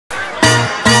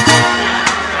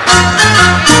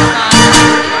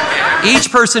Each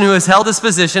person who has held this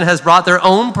position has brought their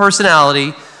own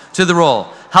personality to the role,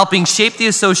 helping shape the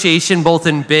association both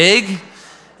in big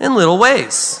and little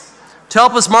ways. To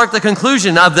help us mark the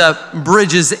conclusion of the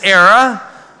Brydges era,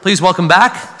 please welcome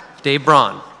back Dave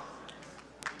Braun.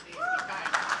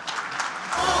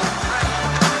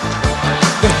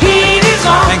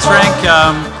 Thanks,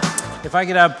 Frank. If I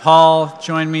could have Paul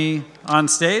join me on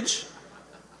stage.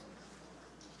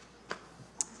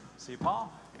 See Paul?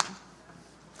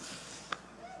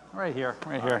 Right here,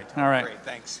 right here. All right. Great,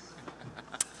 thanks.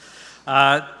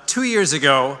 2 years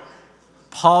ago,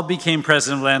 Paul became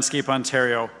president of Landscape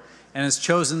Ontario, and his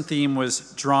chosen theme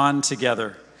was Drawn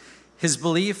Together. His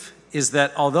belief is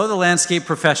that although the landscape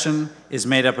profession is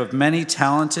made up of many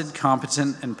talented,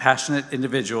 competent, and passionate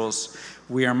individuals,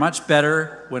 we are much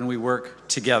better when we work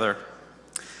together.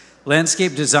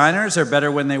 Landscape designers are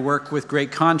better when they work with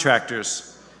great contractors.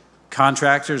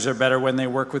 Contractors are better when they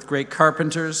work with great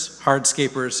carpenters,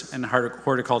 hardscapers, and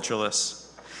horticulturalists.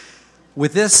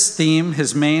 With this theme,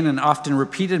 his main and often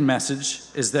repeated message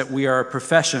is that we are a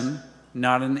profession,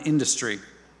 not an industry.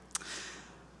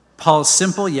 Paul's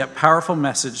simple yet powerful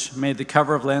message made the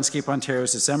cover of Landscape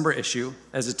Ontario's December issue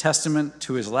as a testament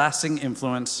to his lasting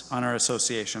influence on our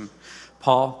association.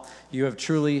 Paul, you have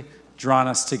truly drawn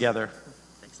us together.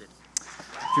 Thanks, Sid.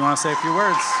 If you want to say a few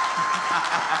words.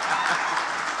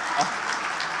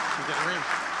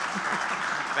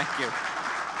 Thank you.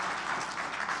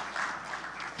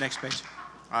 Next page.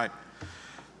 All right.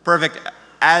 Perfect.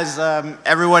 As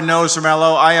everyone knows from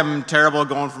LO, I am terrible at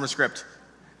going from a script.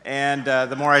 And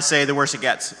the more I say, the worse it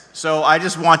gets. So I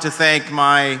just want to thank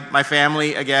my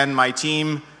family, again, my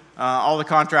team, all the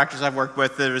contractors I've worked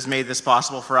with that has made this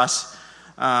possible for us.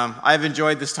 I've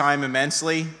enjoyed this time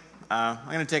immensely. I'm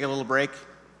going to take a little break,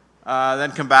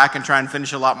 then come back and try and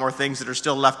finish a lot more things that are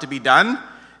still left to be done,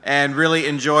 and really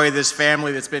enjoy this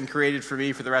family that's been created for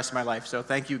me for the rest of my life. So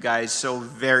thank you guys so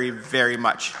very, very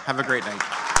much. Have a great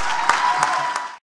night.